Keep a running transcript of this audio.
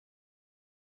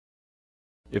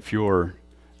If you're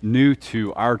new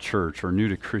to our church or new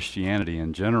to Christianity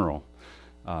in general,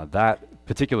 that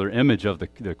particular image of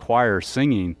the choir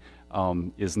singing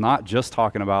is not just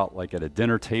talking about like at a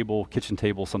dinner table, kitchen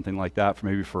table, something like that, for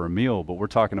maybe for a meal, but we're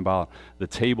talking about the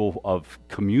table of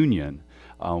communion.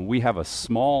 We have a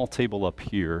small table up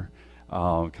here,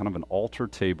 kind of an altar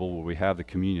table where we have the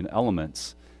communion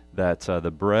elements that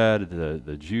the bread,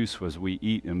 the juice, as we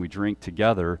eat and we drink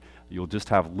together, you'll just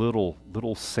have little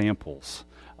samples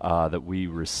that we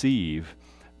receive,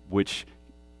 which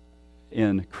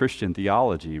in Christian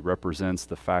theology represents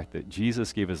the fact that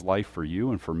Jesus gave his life for you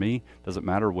and for me. Doesn't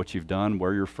matter what you've done,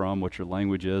 where you're from, what your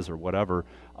language is, or whatever.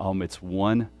 It's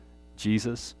one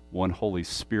Jesus, one Holy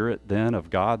Spirit then of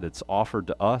God that's offered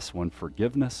to us, one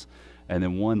forgiveness, and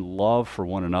then one love for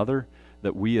one another,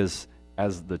 that we as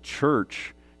the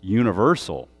church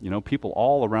universal, people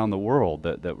all around the world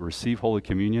that receive Holy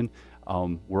Communion,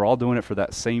 we're all doing it for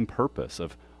that same purpose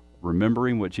of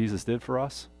remembering what Jesus did for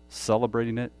us,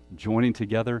 celebrating it, joining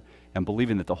together, and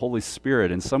believing that the Holy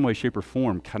Spirit in some way, shape, or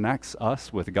form connects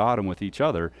us with God and with each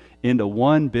other into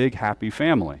one big happy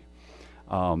family.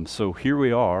 So here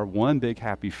we are, one big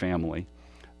happy family.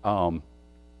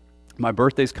 My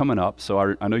birthday's coming up,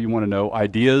 so I know you want to know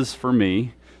ideas for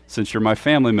me, since you're my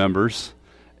family members.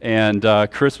 And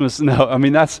Christmas,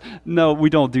 no, we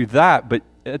don't do that, but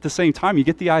at the same time, you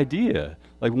get the idea.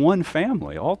 Like one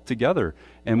family all together.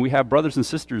 And we have brothers and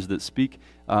sisters that speak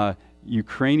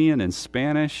Ukrainian and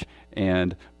Spanish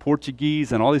and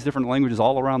Portuguese and all these different languages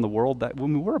all around the world. That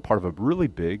we're a part of a really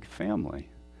big family.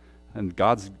 And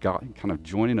God's kind of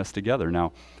joining us together.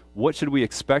 Now, what should we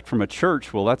expect from a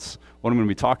church? Well, that's what I'm going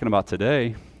to be talking about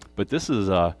today. But this is,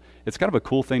 it's kind of a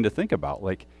cool thing to think about.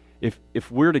 Like,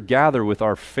 if we're to gather with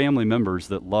our family members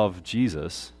that love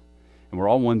Jesus, and we're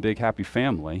all one big happy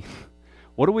family,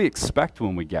 what do we expect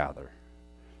when we gather?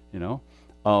 No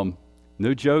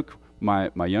joke,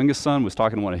 my youngest son was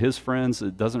talking to one of his friends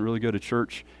that doesn't really go to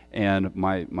church, and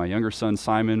my younger son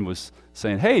Simon was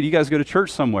saying, "Hey, do you guys go to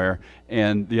church somewhere?"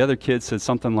 And the other kid said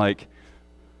something like,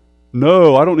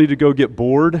 "No, I don't need to go get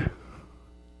bored."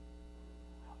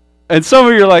 And some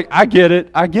of you are like, I get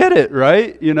it,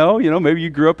 right? Maybe you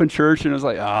grew up in church and it was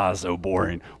like, so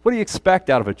boring. What do you expect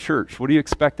out of a church? What do you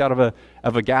expect out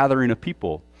of a gathering of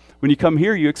people? When you come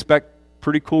here, you expect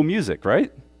pretty cool music,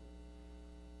 right?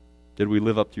 Did we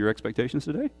live up to your expectations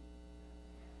today?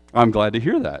 I'm glad to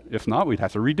hear that. If not, we'd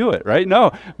have to redo it, right?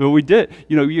 No, but we did.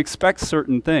 You expect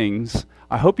certain things.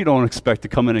 I hope you don't expect to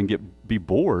come in and be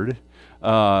bored,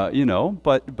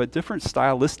 but different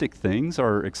stylistic things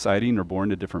are exciting or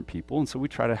boring to different people, and so we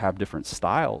try to have different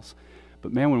styles.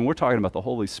 But man, when we're talking about the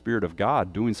Holy Spirit of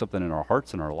God doing something in our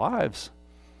hearts and our lives,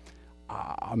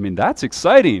 that's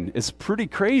exciting. It's pretty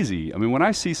crazy. When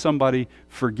I see somebody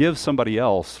forgive somebody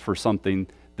else for something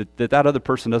that other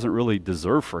person doesn't really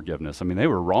deserve forgiveness. They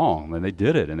were wrong, and they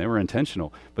did it, and they were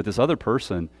intentional. But this other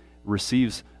person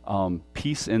receives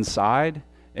peace inside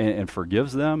and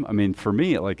forgives them. For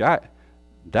me,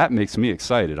 that makes me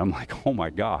excited. I'm like, oh my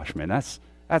gosh, man,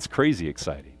 that's crazy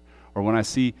exciting. Or when I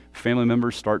see family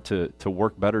members start to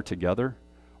work better together,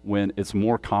 when it's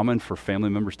more common for family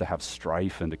members to have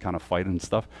strife and to kind of fight and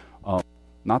stuff.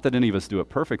 Not that any of us do it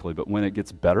perfectly, but when it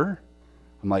gets better,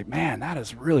 I'm like, man, that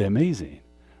is really amazing.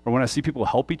 Or when I see people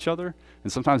help each other,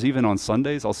 and sometimes even on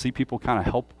Sundays, I'll see people kind of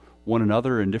help one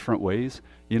another in different ways,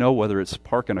 whether it's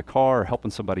parking a car, helping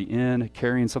somebody in,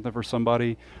 carrying something for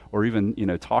somebody, or even,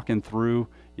 talking through,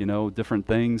 different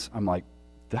things. I'm like,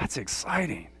 that's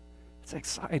exciting. It's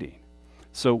exciting.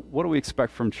 So what do we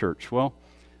expect from church? Well,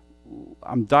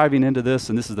 I'm diving into this,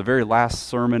 and this is the very last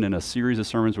sermon in a series of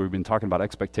sermons where we've been talking about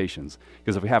expectations.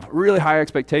 Because if we have really high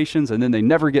expectations and then they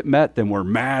never get met, then we're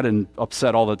mad and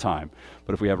upset all the time.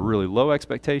 But if we have really low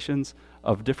expectations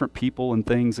of different people and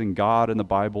things and God and the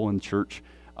Bible and church,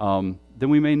 then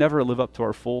we may never live up to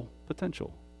our full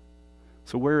potential.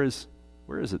 So where is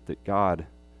it that God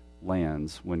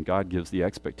lands when God gives the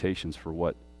expectations for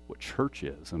what church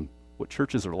is and what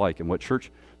churches are like and what church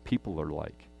people are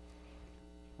like?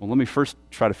 Well, let me first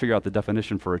try to figure out the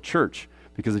definition for a church,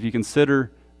 because if you consider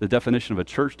the definition of a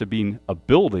church to being a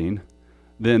building,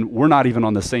 then we're not even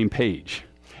on the same page.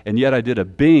 And yet I did a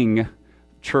Bing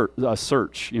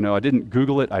search. I didn't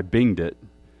Google it, I Binged it.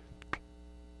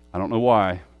 I don't know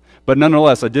why. But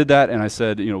nonetheless, I did that, and I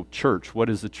said, church,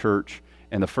 what is the church?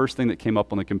 And the first thing that came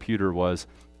up on the computer was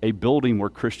a building where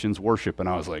Christians worship. And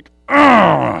I was like,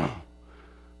 I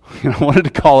wanted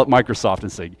to call up Microsoft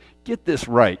and say, get this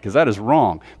right, because that is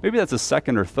wrong. Maybe that's a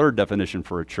second or third definition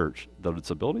for a church, that it's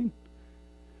a building.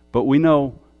 But we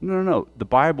know, no. The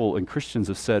Bible and Christians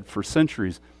have said for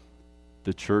centuries,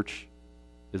 the church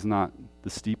is not the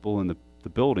steeple and the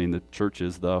building. The church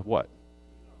is the what?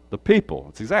 The people.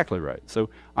 That's exactly right. So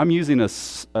I'm using a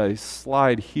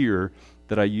slide here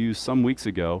that I used some weeks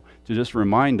ago to just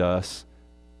remind us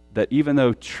that even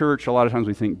though church, a lot of times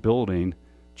we think building,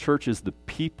 church is the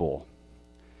people.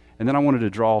 And then I wanted to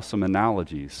draw some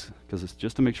analogies, because it's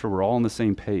just to make sure we're all on the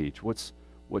same page. What's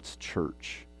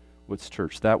church? What's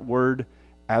church? That word,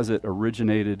 as it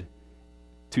originated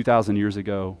 2,000 years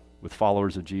ago with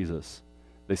followers of Jesus,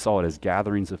 they saw it as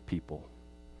gatherings of people.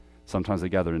 Sometimes they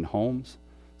gathered in homes.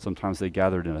 Sometimes they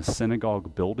gathered in a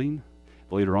synagogue building.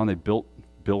 Later on, they built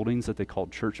buildings that they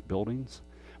called church buildings.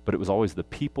 But it was always the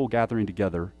people gathering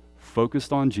together,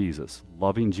 focused on Jesus,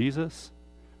 loving Jesus,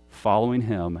 following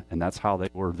him, and that's how they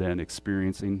were then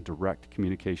experiencing direct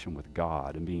communication with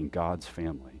God and being God's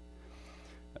family.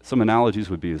 Some analogies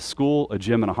would be a school, a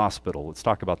gym, and a hospital. Let's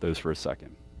talk about those for a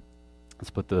second. Let's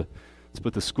put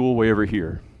the school way over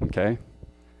here, okay?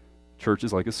 Church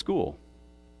is like a school.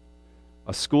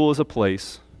 A school is a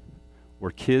place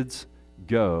where kids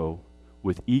go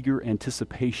with eager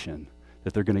anticipation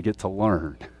that they're going to get to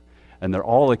learn. And they're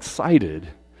all excited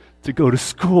to go to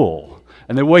school.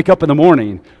 And they wake up in the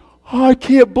morning, oh, I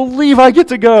can't believe I get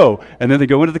to go. And then they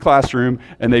go into the classroom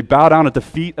and they bow down at the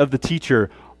feet of the teacher.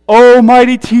 Oh,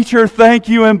 mighty teacher, thank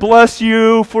you and bless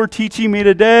you for teaching me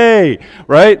today.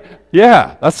 Right?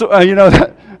 Yeah, that's,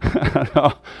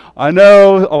 that, I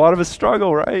know a lot of us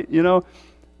struggle, right?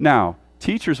 Now,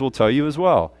 teachers will tell you as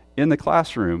well, in the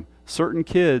classroom, certain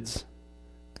kids,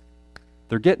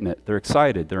 they're getting it. They're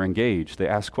excited. They're engaged. They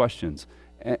ask questions.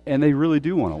 And they really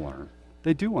do want to learn.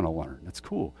 They do want to learn. That's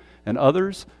cool. And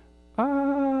others,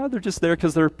 they're just there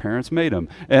because their parents made them.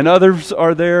 And others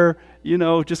are there,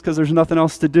 just because there's nothing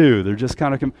else to do. They're just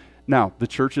kind of... Now, the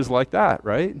church is like that,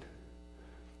 right?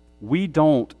 We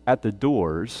don't, at the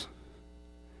doors,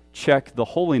 check the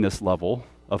holiness level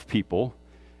of people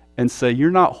and say, you're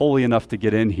not holy enough to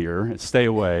get in here, and stay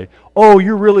away. Oh,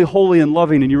 you're really holy and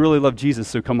loving and you really love Jesus,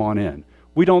 so come on in.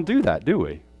 We don't do that, do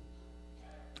we?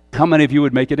 How many of you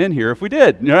would make it in here if we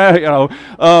did?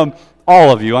 All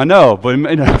of you, I know, but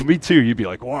me too. You'd be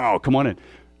like, wow, come on in.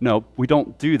 No, we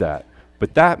don't do that.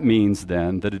 But that means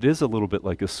then that it is a little bit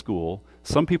like a school.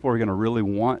 Some people are going to really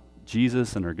want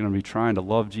Jesus and are going to be trying to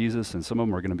love Jesus, and some of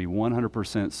them are going to be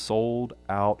 100% sold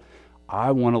out.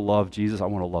 I want to love Jesus. I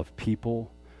want to love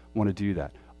people. I want to do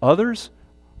that. Others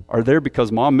are there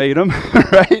because mom made them,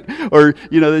 right?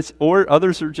 Or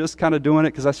others are just kind of doing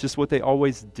it because that's just what they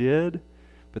always did,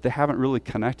 but they haven't really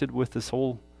connected with this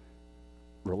whole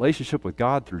relationship with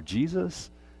God through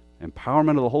Jesus,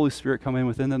 empowerment of the Holy Spirit coming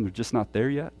within them. They're just not there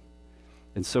yet.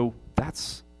 And so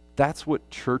that's what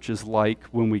church is like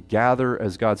when we gather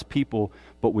as God's people,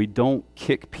 but we don't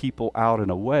kick people out in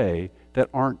a way that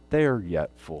aren't there yet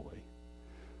fully.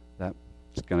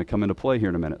 That's going to come into play here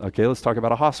in a minute. Okay, let's talk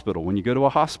about a hospital. When you go to a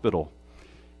hospital,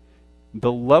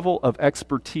 the level of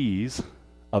expertise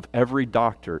of every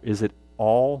doctor, is it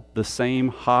all the same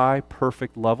high,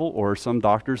 perfect level, or are some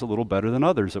doctors a little better than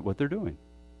others at what they're doing?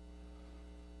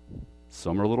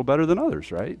 Some are a little better than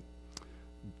others, right?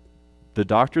 The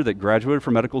doctor that graduated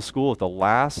from medical school at the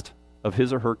last of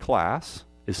his or her class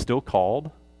is still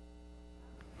called.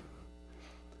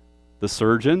 The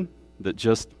surgeon that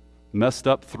just messed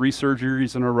up 3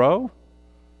 surgeries in a row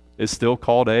is still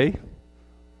called a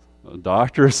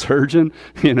doctor, a surgeon,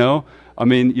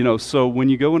 so when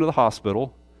you go into the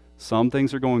hospital, some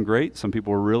things are going great. Some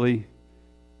people are really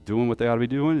doing what they ought to be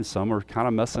doing, and some are kind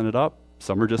of messing it up.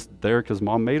 Some are just there because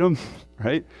mom made them,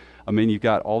 right? You've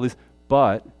got all these,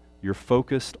 but you're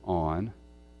focused on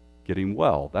getting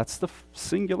well. That's the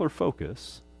singular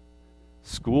focus.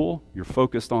 School, you're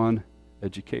focused on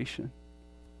education.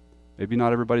 Maybe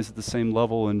not everybody's at the same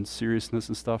level in seriousness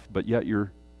and stuff, but yet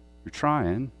you're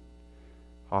trying.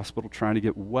 Hospital, trying to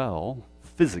get well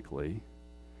physically.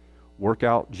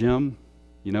 Workout, gym,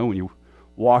 when you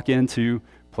walk into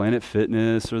Planet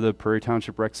Fitness or the Prairie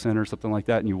Township Rec Center or something like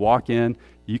that, and you walk in,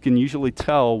 you can usually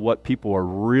tell what people are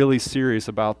really serious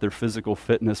about their physical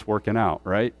fitness working out,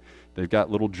 right? They've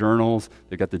got little journals,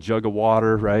 they've got the jug of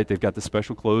water, right? They've got the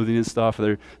special clothing and stuff.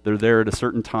 They're there at a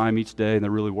certain time each day, and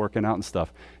they're really working out and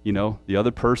stuff. The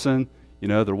other person,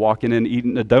 they're walking in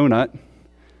eating a donut,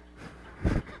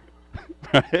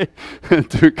 right?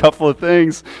 Do a couple of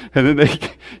things, and then they,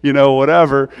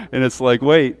 whatever, and it's like,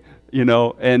 wait,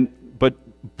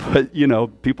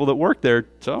 but people that work there,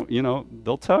 so,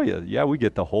 they'll tell you, yeah, we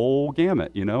get the whole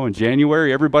gamut, in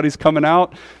January, everybody's coming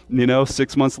out,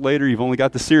 6 months later, you've only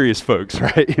got the serious folks,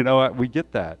 right? We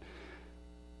get that.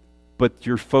 But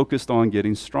you're focused on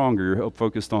getting stronger, you're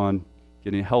focused on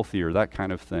getting healthier, that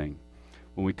kind of thing.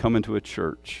 When we come into a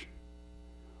church,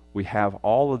 We have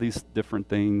all of these different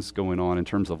things going on in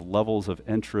terms of levels of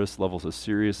interest, levels of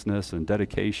seriousness and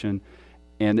dedication.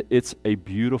 And it's a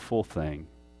beautiful thing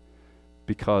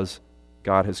because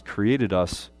God has created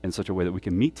us in such a way that we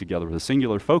can meet together with a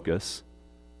singular focus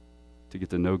to get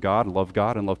to know God, and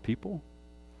love people.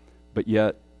 But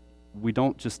yet, we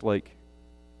don't just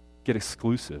get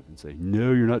exclusive and say,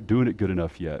 no, you're not doing it good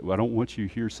enough yet. I don't want you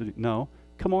here sitting. No,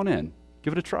 come on in.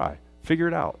 Give it a try. Figure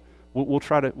it out. We'll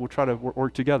try to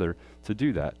work together to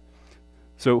do that.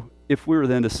 So if we were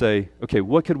then to say, okay,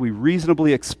 what could we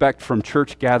reasonably expect from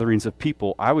church gatherings of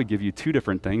people? I would give you two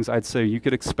different things. I'd say you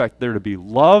could expect there to be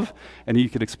love, and you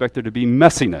could expect there to be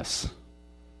messiness.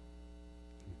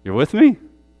 You with me?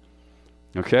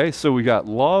 Okay, so we got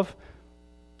love.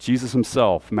 Jesus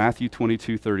himself, Matthew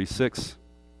 22:36.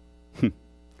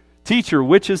 Teacher,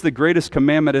 which is the greatest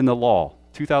commandment in the law?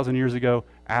 2,000 years ago,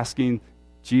 asking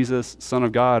Jesus, Son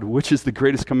of God, which is the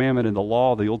greatest commandment in the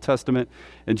law, the Old Testament?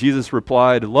 And Jesus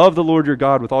replied, love the Lord your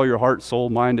God with all your heart, soul,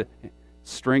 mind,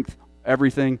 strength,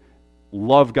 everything.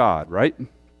 Love God, right?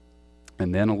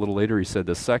 And then a little later he said,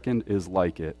 the second is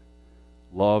like it.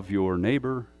 Love your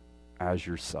neighbor as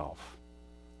yourself.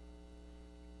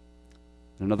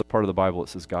 In another part of the Bible, it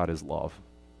says God is love.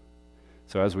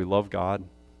 So as we love God,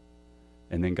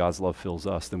 and then God's love fills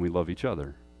us, then we love each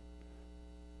other.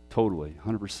 Totally,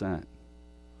 100%.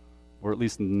 Or at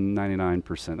least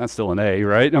 99%. That's still an A,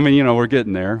 right? I mean, we're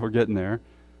getting there. We're getting there.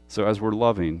 So as we're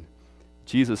loving,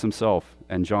 Jesus himself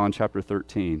in John chapter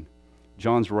 13,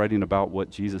 John's writing about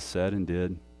what Jesus said and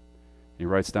did. He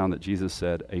writes down that Jesus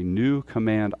said, a new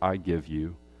command I give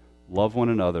you, love one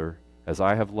another as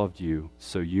I have loved you,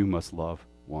 so you must love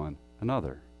one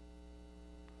another.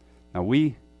 Now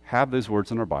we have those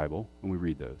words in our Bible, and we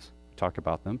read those. We talk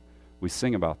about them. We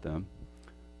sing about them.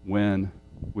 When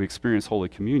we experience Holy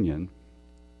Communion,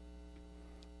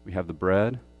 we have the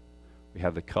bread, we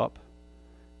have the cup,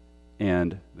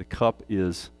 and the cup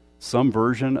is some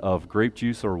version of grape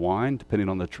juice or wine, depending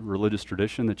on the religious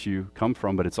tradition that you come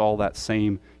from, but it's all that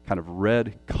same kind of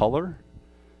red color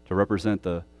to represent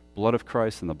the blood of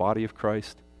Christ and the body of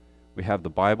Christ. We have the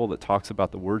Bible that talks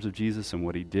about the words of Jesus and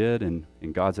what he did and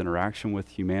God's interaction with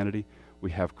humanity.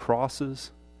 We have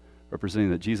crosses representing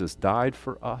that Jesus died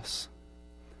for us.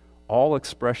 All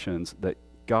expressions that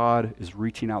God is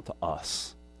reaching out to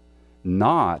us,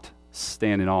 not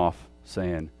standing off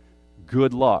saying,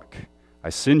 good luck. I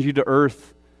send you to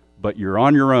earth, but you're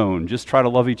on your own. Just try to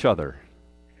love each other.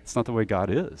 It's not the way God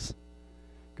is.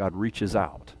 God reaches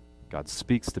out. God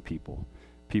speaks to people.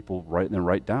 People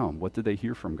write down, what did they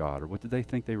hear from God, or what did they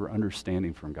think they were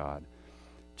understanding from God?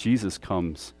 Jesus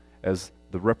comes as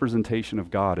the representation of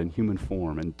God in human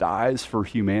form and dies for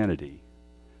humanity.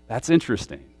 That's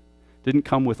interesting. Didn't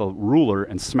come with a ruler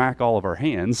and smack all of our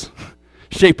hands.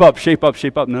 Shape up, shape up,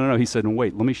 shape up. No. He said,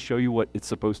 wait, let me show you what it's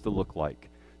supposed to look like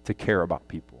to care about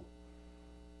people.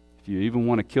 If you even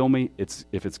want to kill me,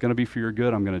 if it's going to be for your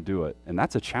good, I'm going to do it. And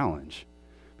that's a challenge,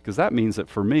 because that means that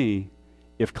for me,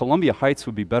 if Columbia Heights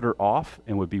would be better off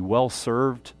and would be well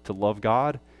served to love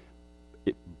God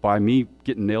by me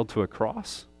getting nailed to a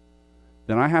cross,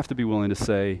 then I have to be willing to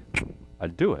say,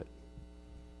 I'd do it.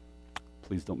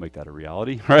 Please don't make that a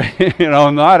reality, right?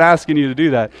 I'm not asking you to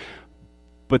do that.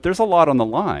 But there's a lot on the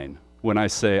line when I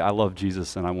say I love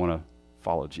Jesus and I want to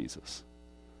follow Jesus.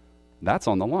 That's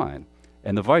on the line.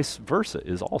 And the vice versa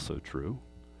is also true.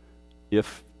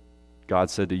 If God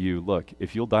said to you, look,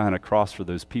 if you'll die on a cross for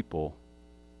those people,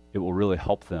 it will really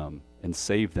help them and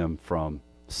save them from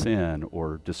sin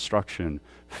or destruction,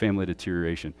 family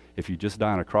deterioration. If you just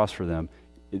die on a cross for them,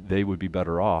 they would be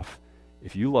better off.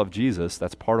 If you love Jesus,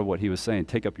 that's part of what he was saying.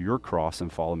 Take up your cross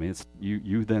and follow me. It's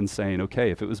you then saying,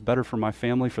 okay, if it was better for my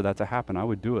family for that to happen, I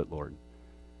would do it, Lord.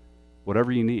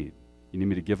 Whatever you need. You need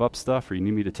me to give up stuff, or you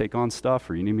need me to take on stuff,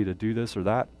 or you need me to do this or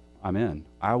that, I'm in.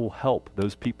 I will help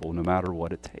those people no matter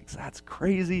what it takes. That's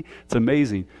crazy. It's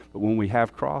amazing. But when we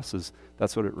have crosses,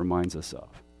 that's what it reminds us of.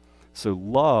 So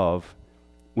love,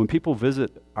 when people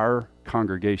visit our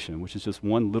congregation, which is just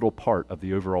one little part of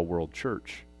the overall world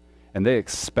church, and they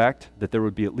expect that there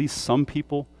would be at least some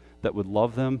people that would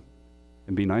love them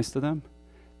and be nice to them,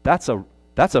 that's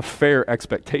a fair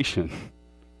expectation,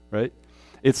 right?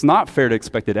 It's not fair to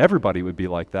expect that everybody would be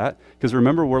like that, because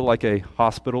remember, we're like a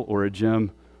hospital or a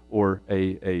gym or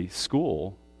a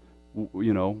school.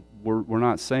 We're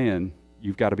not saying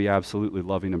you've got to be absolutely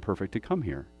loving and perfect to come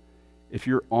here. If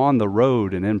you're on the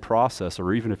road and in process,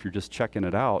 or even if you're just checking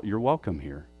it out, you're welcome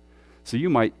here. So you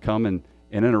might come and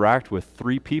interact with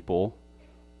 3 people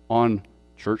on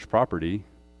church property,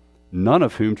 none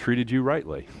of whom treated you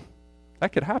rightly.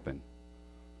 That could happen.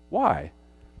 Why?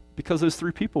 Because those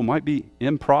three people might be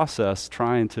in process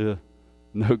trying to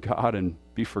know God and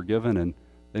be forgiven, and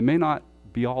they may not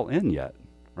be all in yet,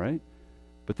 right?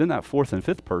 But then that fourth and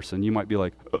fifth person, you might be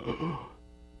like,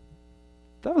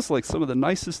 that was like some of the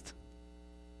nicest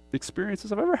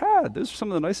experiences I've ever had. Those are some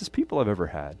of the nicest people I've ever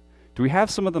had. Do we have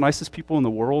some of the nicest people in the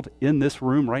world in this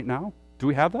room right now? Do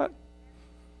we have that?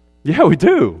 Yeah, we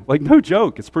do. Like, no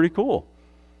joke. It's pretty cool.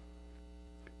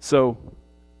 So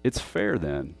it's fair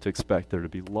then to expect there to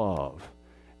be love.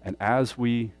 And as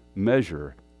we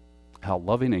measure how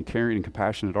loving and caring and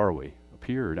compassionate are we, up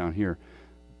here or down here,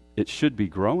 it should be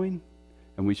growing,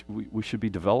 and we should be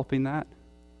developing that.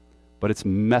 But it's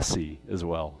messy as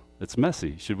well. It's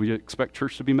messy. Should we expect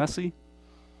church to be messy?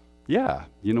 Yeah.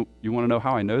 You want to know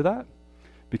how I know that?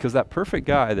 Because that perfect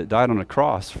guy that died on a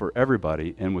cross for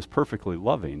everybody and was perfectly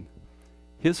loving,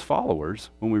 his followers,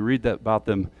 when we read that about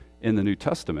them in the New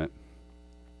Testament,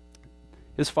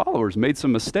 his followers made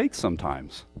some mistakes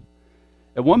sometimes.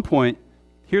 At one point,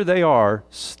 here they are,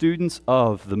 students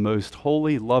of the most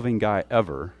holy, loving guy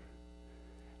ever,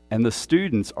 and the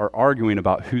students are arguing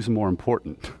about who's more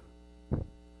important.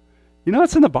 You know,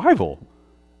 it's in the Bible.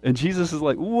 And Jesus is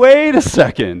like, wait a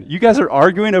second. You guys are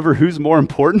arguing over who's more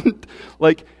important?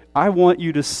 Like, I want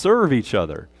you to serve each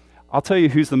other. I'll tell you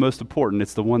who's the most important.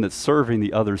 It's the one that's serving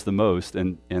the others the most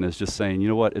and is just saying, you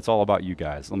know what, it's all about you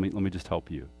guys. Let me just help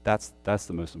you. That's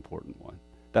the most important one.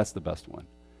 That's the best one.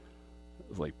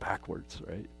 It's like backwards,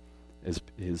 right?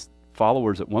 His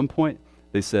followers at one point,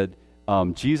 they said,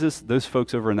 Jesus, those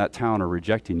folks over in that town are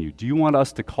rejecting you. Do you want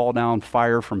us to call down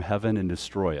fire from heaven and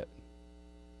destroy it?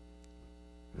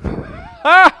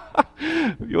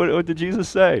 What did Jesus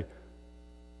say?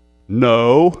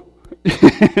 No.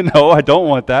 No, I don't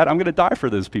want that. I'm going to die for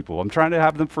those people. I'm trying to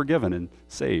have them forgiven and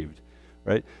saved,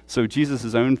 right? So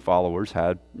Jesus' own followers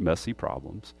had messy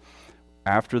problems.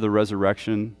 After the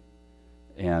resurrection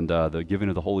and the giving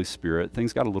of the Holy Spirit,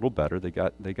 things got a little better. They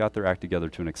got their act together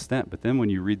to an extent. But then when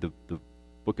you read the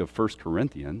book of 1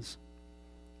 Corinthians,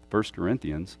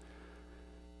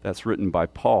 that's written by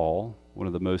Paul, one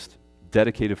of the most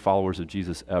dedicated followers of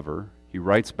Jesus ever. He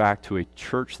writes back to a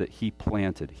church that he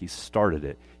planted. He started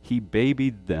it. He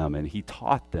babied them, and he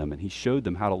taught them, and he showed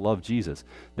them how to love Jesus.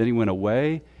 Then he went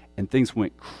away, and things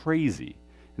went crazy.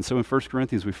 And so in 1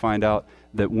 Corinthians, we find out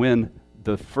that when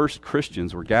the first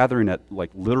Christians were gathering at like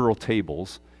literal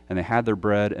tables, and they had their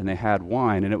bread, and they had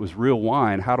wine, and it was real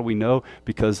wine, how do we know?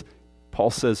 Because Paul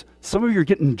says, some of you are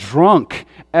getting drunk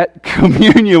at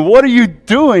communion. What are you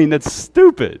doing? That's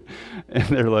stupid. And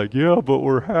they're like, yeah, but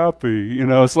we're happy. You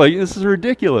know, it's like, this is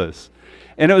ridiculous.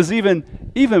 And it was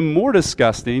even more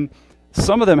disgusting.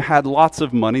 Some of them had lots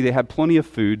of money. They had plenty of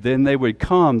food. Then they would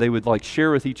come. They would like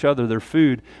share with each other their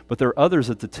food. But there are others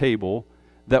at the table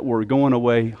that were going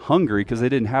away hungry because they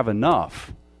didn't have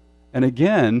enough. And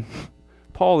again,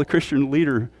 Paul, the Christian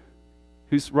leader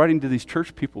who's writing to these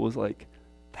church people, was like,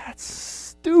 that's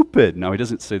stupid. Now, he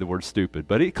doesn't say the word stupid,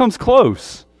 but it comes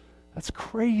close. That's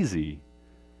crazy.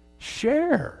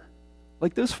 Share.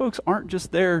 Like, those folks aren't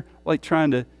just there like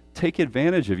trying to take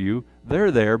advantage of you.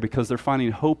 They're there because they're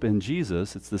finding hope in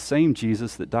Jesus. It's the same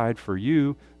Jesus that died for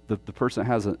you. The person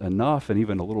that has enough and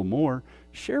even a little more.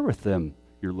 Share with them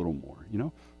your little more, you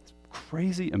know? It's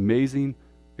crazy, amazing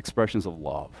expressions of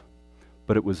love.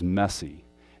 But it was messy.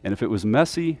 And if it was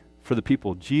messy for the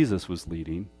people Jesus was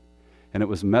leading, and it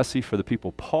was messy for the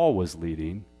people Paul was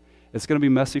leading, it's going to be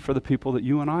messy for the people that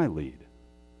you and I lead.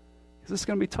 Because it's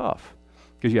going to be tough.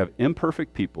 Because you have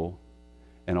imperfect people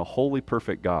and a holy,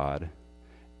 perfect God,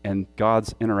 and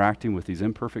God's interacting with these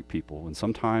imperfect people, and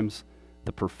sometimes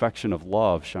the perfection of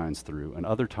love shines through, and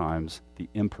other times the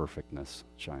imperfectness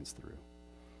shines through.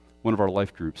 One of our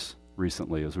life groups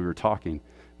recently, as we were talking,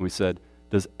 and we said,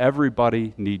 does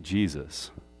everybody need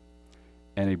Jesus?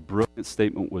 And a brilliant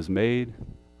statement was made.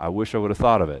 I wish I would have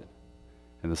thought of it.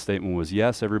 And the statement was,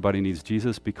 yes, everybody needs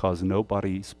Jesus because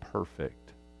nobody's perfect.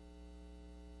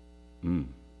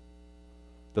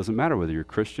 Doesn't matter whether you're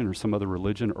Christian or some other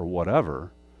religion or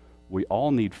whatever. We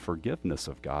all need forgiveness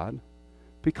of God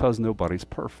because nobody's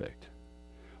perfect.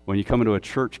 When you come into a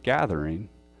church gathering,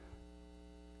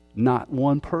 not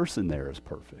one person there is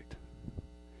perfect.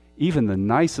 Even the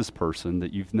nicest person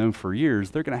that you've known for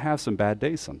years, they're going to have some bad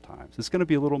days sometimes. It's going to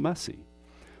be a little messy.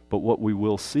 But what we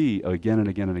will see again and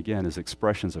again and again is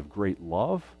expressions of great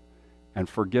love and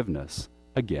forgiveness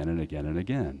again and again and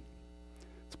again.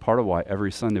 It's part of why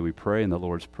every Sunday we pray in the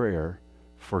Lord's Prayer,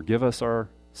 forgive us our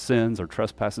sins, our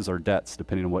trespasses, our debts,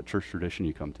 depending on what church tradition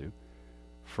you come to.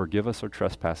 Forgive us our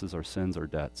trespasses, our sins, our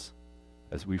debts,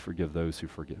 as we forgive those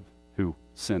who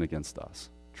sin against us,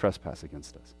 trespass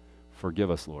against us. Forgive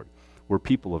us, Lord. We're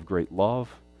people of great love,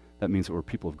 That means that we're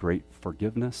people of great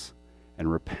forgiveness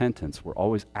and repentance. We're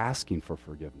always asking for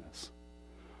forgiveness.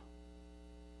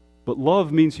 But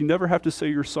love means you never have to say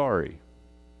you're sorry.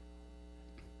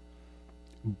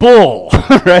 Bull,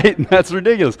 right? That's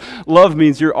ridiculous. Love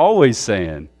means you're always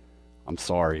saying, I'm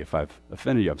sorry if I've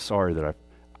offended you. I'm sorry that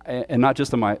and not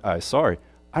just am I sorry.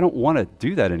 I don't want to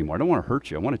do that anymore. I don't want to hurt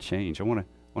you. I want to change. I want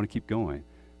to keep going.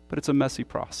 But it's a messy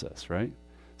process, right?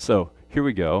 So here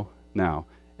we go. Now,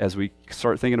 as we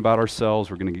start thinking about ourselves,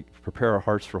 we're going to prepare our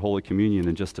hearts for Holy Communion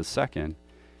in just a second.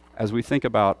 As we think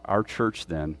about our church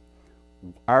then,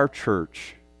 our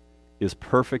church is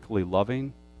perfectly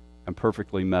loving and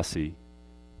perfectly messy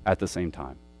at the same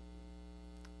time.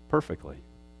 Perfectly.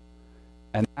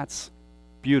 And that's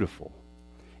beautiful.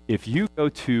 If you go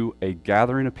to a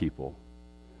gathering of people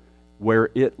where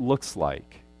it looks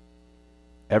like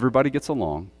everybody gets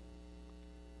along,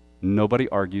 nobody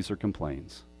argues or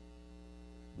complains,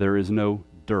 there is no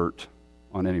dirt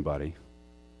on anybody,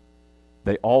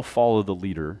 they all follow the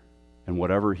leader and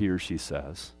whatever he or she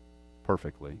says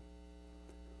perfectly,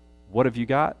 what have you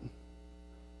got?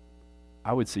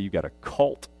 I would say you got a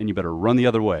cult and you better run the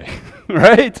other way,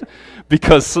 right?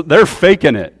 Because they're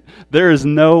faking it. There is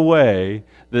no way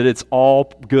that it's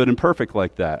all good and perfect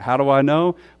like that. How do I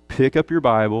know? Pick up your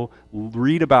Bible,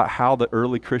 read about how the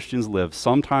early Christians lived.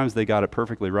 Sometimes they got it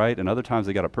perfectly right and other times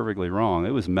they got it perfectly wrong.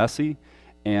 It was messy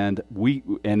and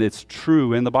it's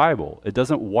true in the Bible. It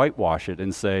doesn't whitewash it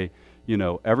and say,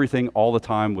 everything all the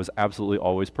time was absolutely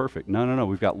always perfect. No.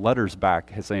 We've got letters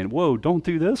back saying, whoa, don't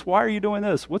do this. Why are you doing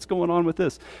this? What's going on with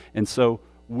this? And so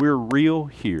we're real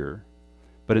here,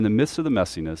 but in the midst of the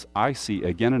messiness, I see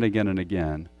again and again and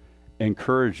again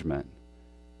encouragement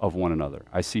of one another.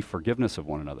 I see forgiveness of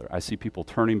one another. I see people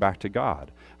turning back to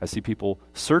God. I see people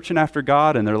searching after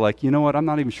God, and they're like, you know what? I'm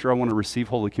not even sure I want to receive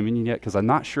Holy Communion yet because I'm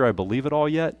not sure I believe it all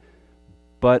yet,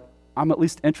 but I'm at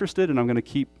least interested, and I'm going to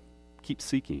keep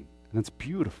seeking. And that's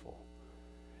beautiful.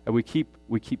 And we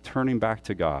keep turning back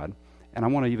to God. And I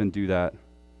want to even do that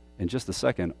in just a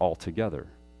second all together.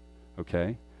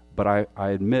 Okay? But I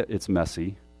admit it's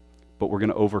messy, but we're going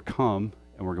to overcome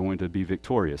and we're going to be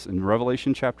victorious. In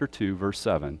Revelation chapter 2, verse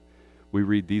 7, we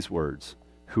read these words.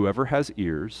 Whoever has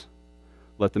ears,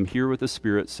 let them hear what the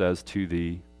Spirit says to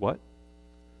the what?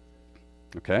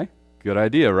 Okay? Good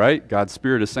idea, right? God's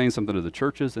Spirit is saying something to the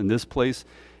churches. In this place,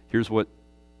 here's what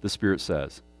the Spirit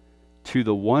says. To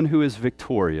the one who is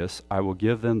victorious, I will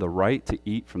give them the right to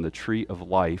eat from the tree of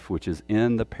life, which is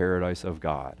in the paradise of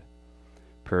God.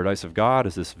 Paradise of God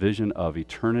is this vision of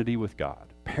eternity with God.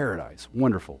 Paradise,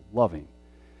 wonderful, loving.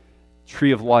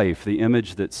 Tree of life, the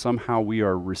image that somehow we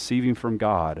are receiving from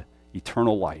God,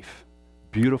 eternal life.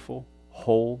 Beautiful,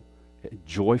 whole,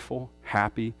 joyful,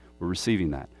 happy. We're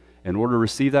receiving that. In order to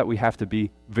receive that, we have to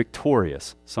be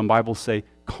victorious. Some Bibles say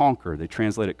conquer. They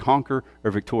translate it conquer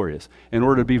or victorious. In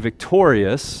order to be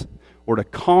victorious or to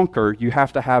conquer, you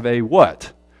have to have a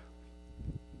what?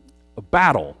 A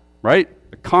battle, right?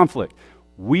 A conflict.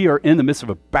 We are in the midst of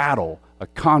a battle, a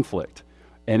conflict.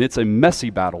 And it's a messy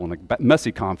battle and a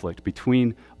messy conflict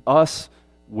between us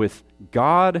with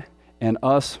God and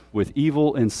us with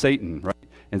evil and Satan, right?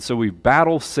 And so we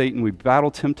battle Satan, we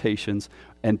battle temptations,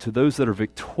 and to those that are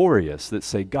victorious, that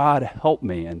say, God, help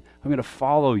me, and I'm going to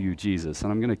follow you, Jesus,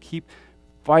 and I'm going to keep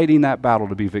fighting that battle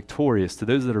to be victorious. To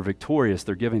those that are victorious,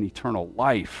 they're given eternal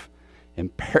life in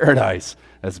paradise.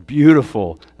 That's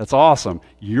beautiful. That's awesome.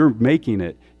 You're making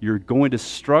it. You're going to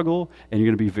struggle, and you're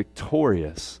going to be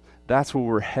victorious. That's where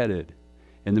we're headed.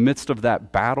 In the midst of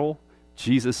that battle,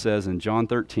 Jesus says in John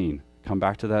 13, come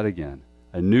back to that again,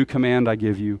 a new command I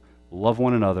give you, love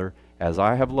one another as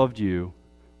I have loved you.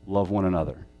 Love one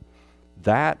another.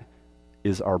 That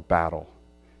is our battle.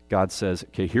 God says,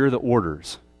 okay, here are the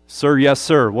orders. Sir, yes,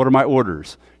 sir. What are my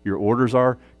orders? Your orders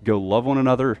are go love one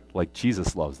another like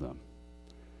Jesus loves them.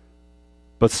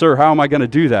 But sir, how am I going to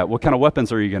do that? What kind of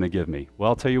weapons are you going to give me? Well,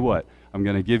 I'll tell you what. I'm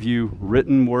going to give you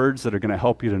written words that are going to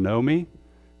help you to know me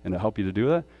and to help you to do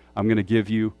that. I'm going to give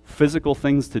you physical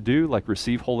things to do, like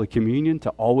receive Holy Communion,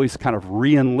 to always kind of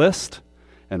re-enlist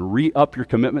and re-up your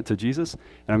commitment to Jesus.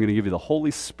 And I'm going to give you the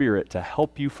Holy Spirit to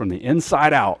help you from the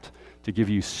inside out, to give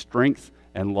you strength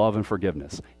and love and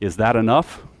forgiveness. Is that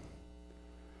enough?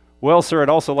 Well, sir, I'd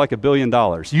also like $1 billion.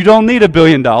 You don't need $1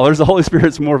 billion. The Holy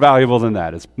Spirit's more valuable than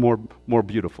that. It's more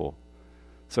beautiful.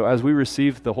 So as we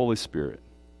receive the Holy Spirit,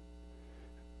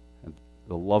 and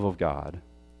the love of God,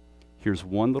 here's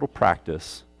one little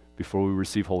practice before we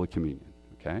receive Holy Communion,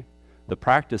 okay? The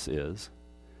practice is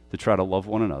to try to love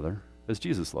one another as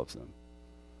Jesus loves them.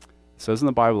 It says in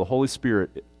the Bible, the Holy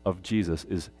Spirit of Jesus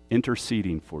is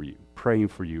interceding for you, praying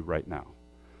for you right now.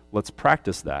 Let's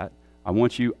practice that. I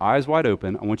want you, eyes wide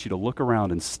open, I want you to look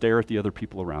around and stare at the other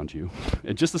people around you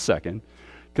in just a second.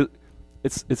 Because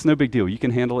it's no big deal. You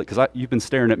can handle it because you've been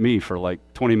staring at me for like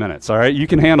 20 minutes, all right? You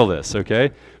can handle this,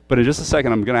 okay? But in just a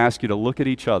second, I'm going to ask you to look at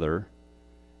each other,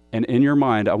 and in your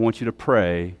mind, I want you to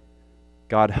pray,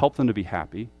 God, help them to be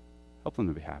happy. Help them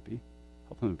to be happy.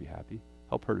 Help them to be happy.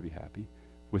 Help her to be happy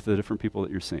with the different people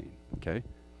that you're seeing, okay?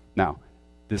 Now,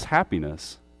 this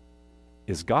happiness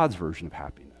is God's version of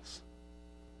happiness,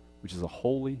 which is a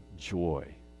holy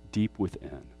joy deep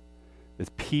within.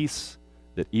 It's peace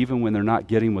that even when they're not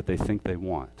getting what they think they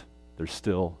want, they're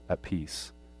still at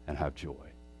peace and have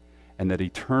joy. And that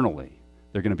eternally,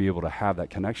 they're going to be able to have that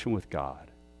connection with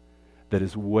God that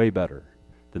is way better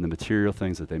than the material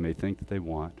things that they may think that they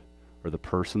want, or the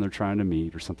person they're trying to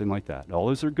meet, or something like that. All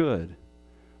those are good,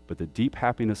 but the deep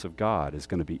happiness of God is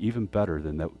going to be even better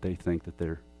than that they think that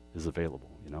there is available,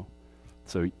 you know?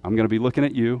 So I'm going to be looking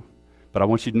at you, but I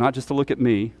want you not just to look at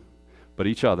me, but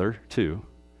each other too,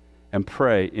 and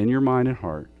pray in your mind and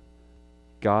heart,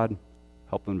 God,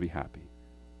 help them to be happy.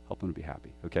 Help them to be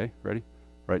happy. Okay? Ready?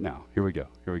 Right now. Here we go.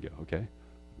 Here we go. Okay?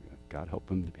 God, help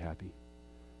them to be happy.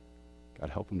 God,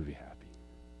 help them to be happy.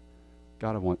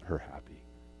 God, I want her happy.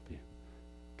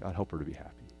 God, help her to be happy.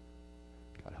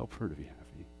 God, help her to be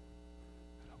happy.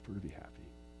 God, help her to be happy.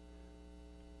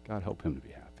 God, help him to be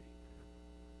happy.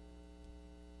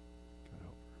 God,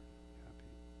 help her to be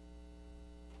happy.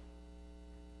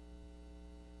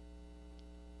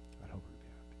 God, help her to be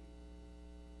happy.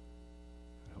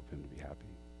 God, help him to be happy.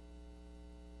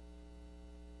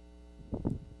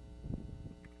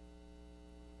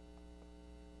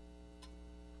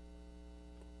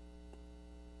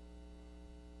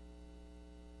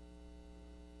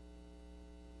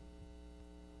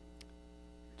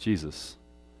 Jesus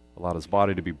allowed his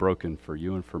body to be broken for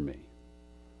you and for me,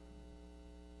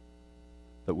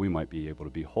 that we might be able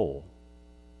to be whole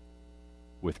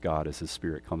with God as his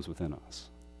Spirit comes within us.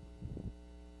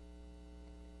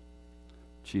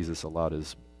 Jesus allowed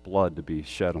his blood to be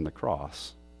shed on the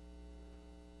cross,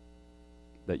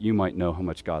 that you might know how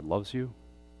much God loves you,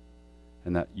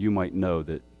 and that you might know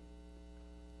that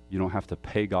you don't have to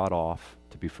pay God off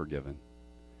to be forgiven.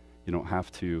 You don't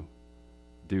have to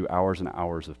do hours and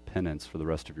hours of penance for the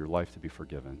rest of your life to be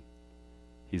forgiven.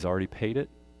 He's already paid it.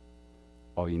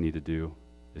 All you need to do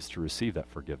is to receive that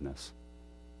forgiveness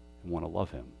and want to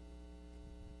love him.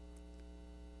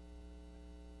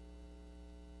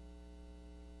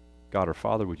 God our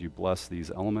Father, would you bless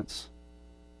these elements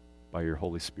by your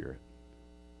Holy Spirit,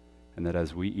 and that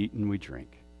as we eat and we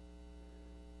drink,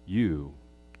 you,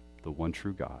 the one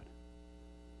true God,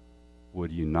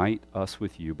 would unite us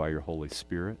with you by your Holy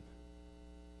Spirit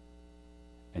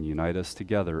and unite us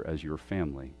together as your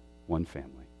family, one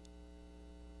family,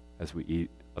 as we eat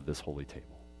of this holy table.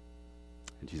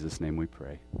 In Jesus' name we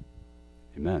pray.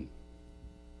 Amen.